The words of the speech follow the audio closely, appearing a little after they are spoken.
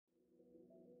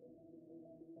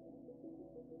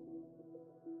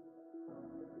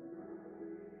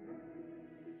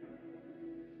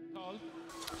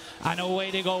And away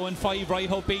they go in 5,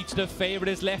 Ryhope Beach. The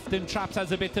favourite is left in traps,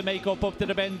 has a bit to make up to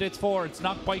the bend. It's 4. It's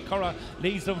Knocked by Curra,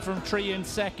 leads them from 3 in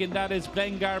second. That is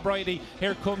Glengar Bridie.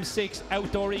 Here comes 6,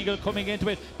 Outdoor Eagle coming into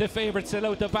it. The favourite still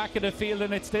out the back of the field,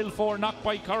 and it's still 4, Knocked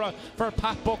by Curra for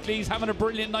Pat Buckley. He's having a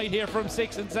brilliant night here from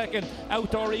 6 in second.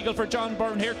 Outdoor Eagle for John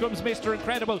Byrne. Here comes Mr.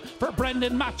 Incredible for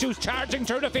Brendan Matthews, charging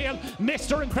through the field.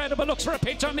 Mr. Incredible looks for a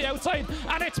pitch on the outside,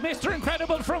 and it's Mr.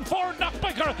 Incredible from 4, Knocked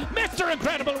by Curra. Mr.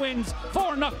 Incredible wins,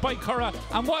 4, Knocked by Curra.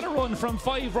 And what a run from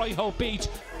 5, Ryhope Beach.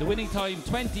 The winning time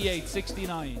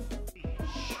 28.69.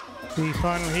 The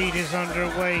final heat is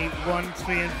underway. 1,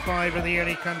 3 and 5 are the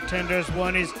early contenders.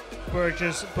 1 is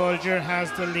Burgess Bulger,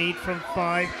 has the lead from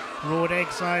 5. Road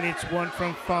Exile, it's 1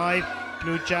 from 5.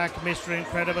 Blue Jack, Mr.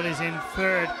 Incredible, is in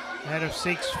 3rd, ahead of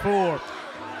 6-4.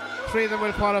 3 of them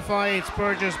will qualify. It's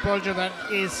Burgess Bulger that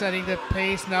is setting the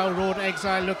pace now. Road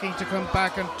Exile looking to come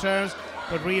back on terms,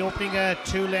 but reopening a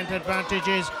 2-length advantage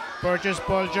is Burgess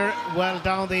Bulger well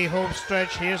down the home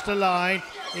stretch. Here's the line.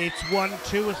 It's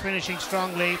 1-2 is finishing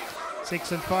strongly.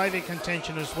 6 and 5 in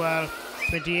contention as well.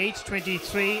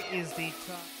 28-23 is the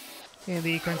time. In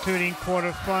the concluding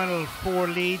quarter-final, 4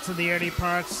 leads in the early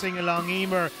parts. Sing Along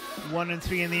Emer, 1 and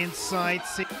 3 in the inside.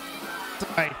 6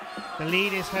 inside. The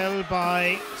lead is held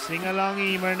by Sing Along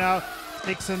Emer now.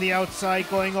 6 on the outside,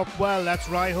 going up well. That's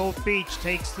Ryhope Beach,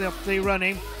 takes up the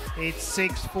running. It's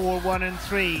 6, 4, 1 and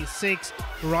 3. 6,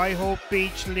 Ryhope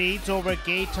Beach leads over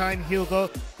Gaytime Hugo,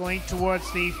 going towards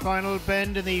the final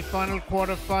bend in the final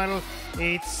quarter-final.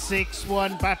 It's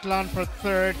 6-1, battle on for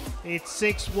 3rd. It's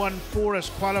 6-1, 4 as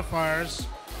qualifiers.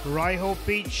 Ryhope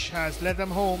Beach has led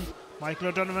them home. Michael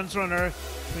O'Donovan's runner,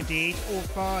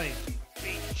 28.05.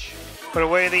 Beach. But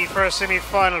away the first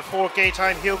semi-final, 4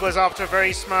 Gaytime Hugo's off to a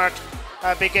very smart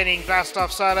beginning. Blast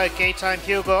off Sala, Gaytime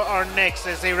Hugo are next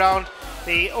as they round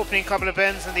the opening couple of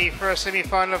bends in the first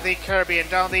semi-final of the Kirby, and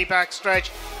down the back stretch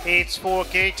it's 4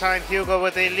 Gaytime Hugo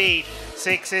with the lead.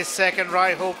 6 is second,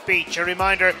 Ryhope Beach. A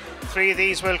reminder, 3 of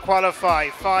these will qualify.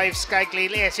 5,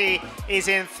 Scaglietti is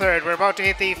in 3rd. We're about to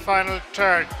hit the final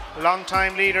turn.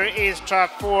 Long-time leader is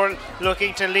Trap 4,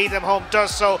 looking to lead them home,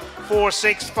 does so. 4,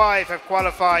 6, 5 have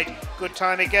qualified. Good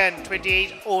time again,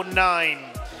 28.09.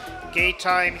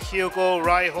 Gaytime Hugo,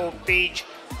 Ryhope Beach,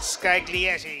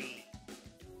 Scaglietti.